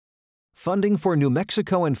Funding for New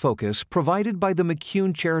Mexico in Focus provided by the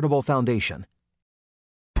McCune Charitable Foundation.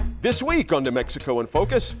 This week on New Mexico in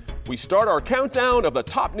Focus, we start our countdown of the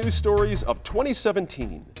top news stories of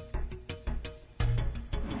 2017.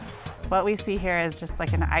 What we see here is just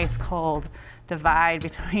like an ice-cold divide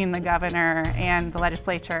between the governor and the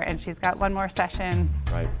legislature, and she's got one more session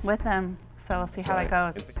with them, so we'll see how that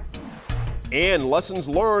goes. And lessons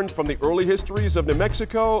learned from the early histories of New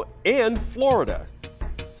Mexico and Florida.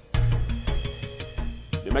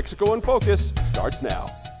 New Mexico in Focus starts now.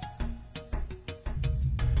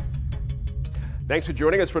 Thanks for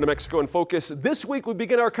joining us for New Mexico in Focus. This week we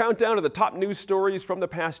begin our countdown of the top news stories from the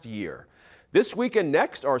past year. This week and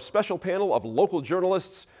next, our special panel of local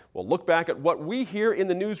journalists will look back at what we here in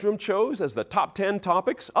the newsroom chose as the top 10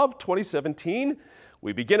 topics of 2017.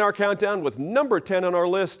 We begin our countdown with number 10 on our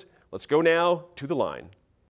list. Let's go now to the line.